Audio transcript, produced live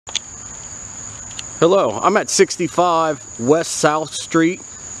Hello, I'm at 65 West South Street,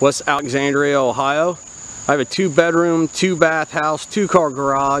 West Alexandria, Ohio. I have a 2-bedroom, 2-bath house, 2-car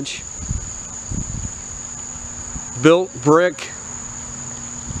garage. Built brick,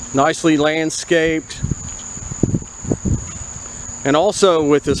 nicely landscaped. And also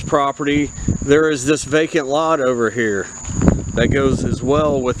with this property, there is this vacant lot over here that goes as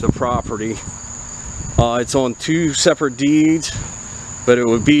well with the property. It's on 2 separate deeds, but it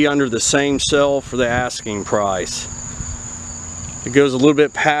would be under the same sale for the asking price. It goes a little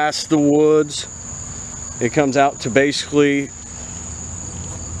bit past the woods. It comes out to basically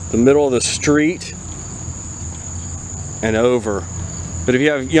the middle of the street and over. But if you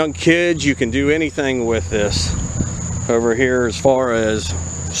have young kids, you can do anything with this over here as far as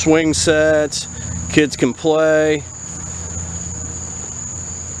swing sets. Kids can play.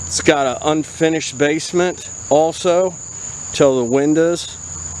 It's got an unfinished basement also. Till the windows.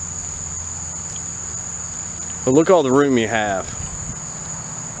 But look at all the room you have.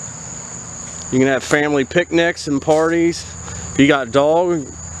 You can have family picnics and parties. If you got a dog,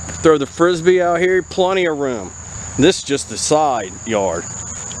 throw the frisbee out here, plenty of room. And this is just the side yard.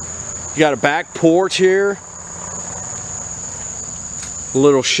 You got a back porch here. A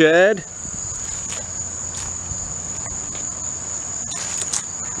little shed.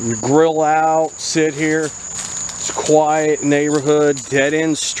 You grill out, sit here. It's a quiet neighborhood,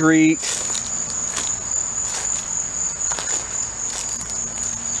 dead-end street.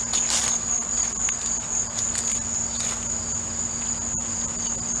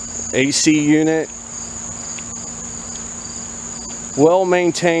 AC unit.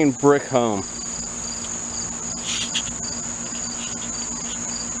 Well-maintained brick home.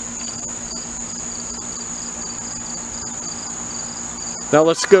 Now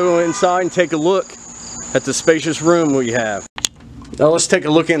let's go inside and take a look at the spacious room we have. Now let's take a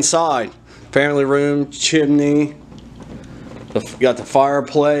look inside. Family room, chimney, got the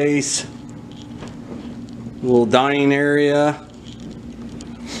fireplace, little dining area.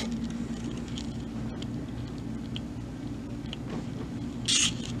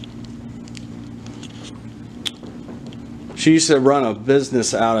 She used to run a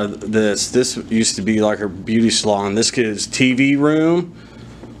business out of this. This used to be like her beauty salon. This is TV room.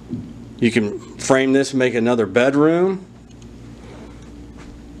 You can frame this and make another bedroom.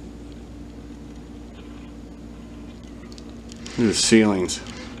 Look at the ceilings.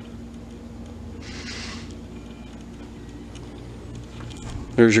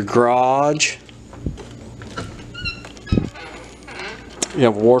 There's your garage. You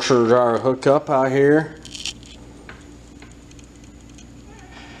have washer and dryer hookup out here.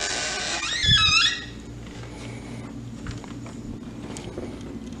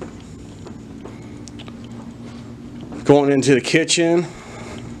 Going into the kitchen,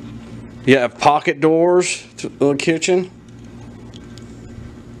 you have pocket doors to the kitchen.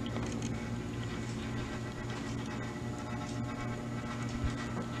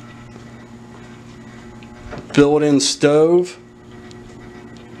 Built-in stove.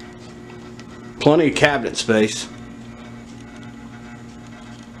 Plenty of cabinet space.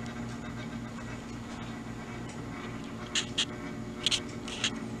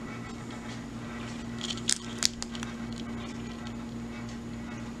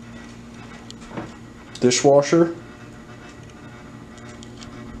 Dishwasher.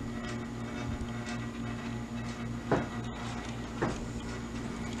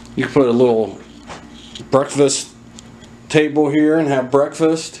 You can put a little breakfast table here and have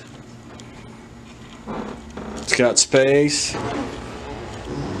breakfast. It's got space.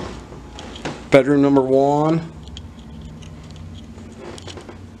 Bedroom number 1.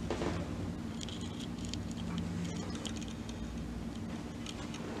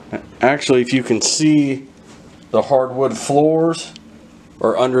 Actually, if you can see, the hardwood floors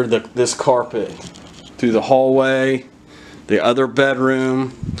are under this carpet. Through the hallway, the other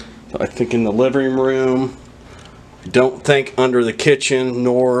bedroom, I think in the living room. I don't think under the kitchen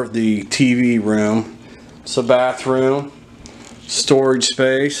nor the TV room. It's a bathroom, storage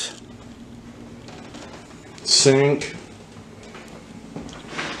space, sink,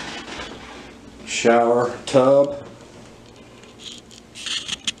 shower tub.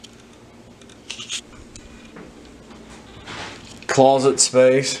 Closet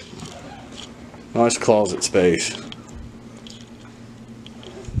space. Nice closet space.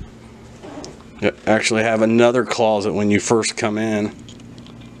 You actually have another closet when you first come in.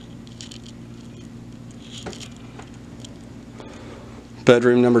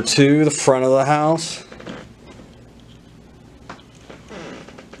 Bedroom number 2, the front of the house.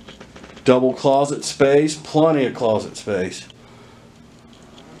 Double closet space, plenty of closet space.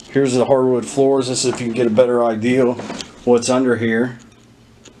 Here's the hardwood floors. This is if you can get a better idea what's under here.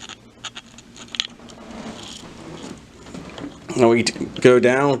 Now we go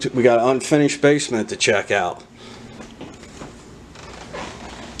down to, we got an unfinished basement to check out.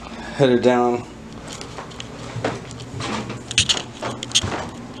 Headed down.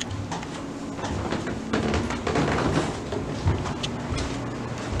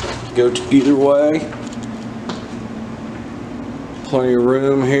 Go to either way. Plenty of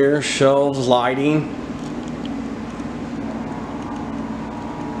room here, shelves, lighting.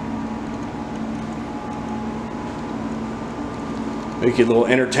 Make a little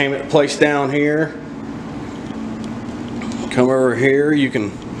entertainment place down here. Come over here, you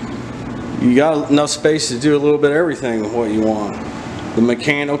got enough space to do a little bit of everything what you want. The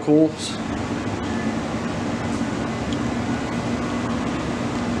mechanicals.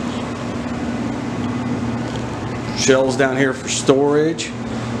 Shelves down here for storage,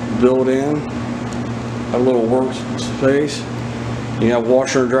 built in. Have a little workspace. You have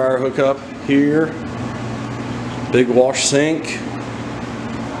washer and dryer hookup here. Big wash sink.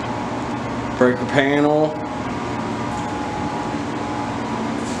 Breaker panel.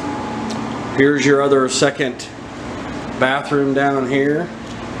 Here's your other second bathroom down here.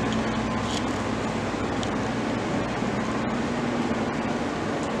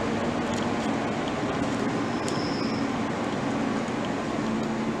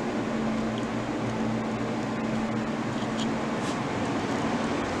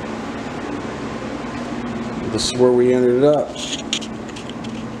 This is where we ended up.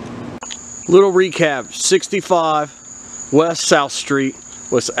 Little recap, 65 West South Street,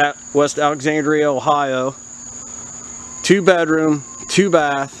 West Alexandria, Ohio. 2 bedroom, 2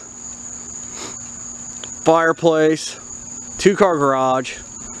 bath, fireplace, 2-car garage,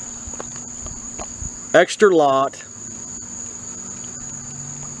 extra lot.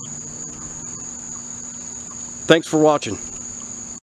 Thanks for watching.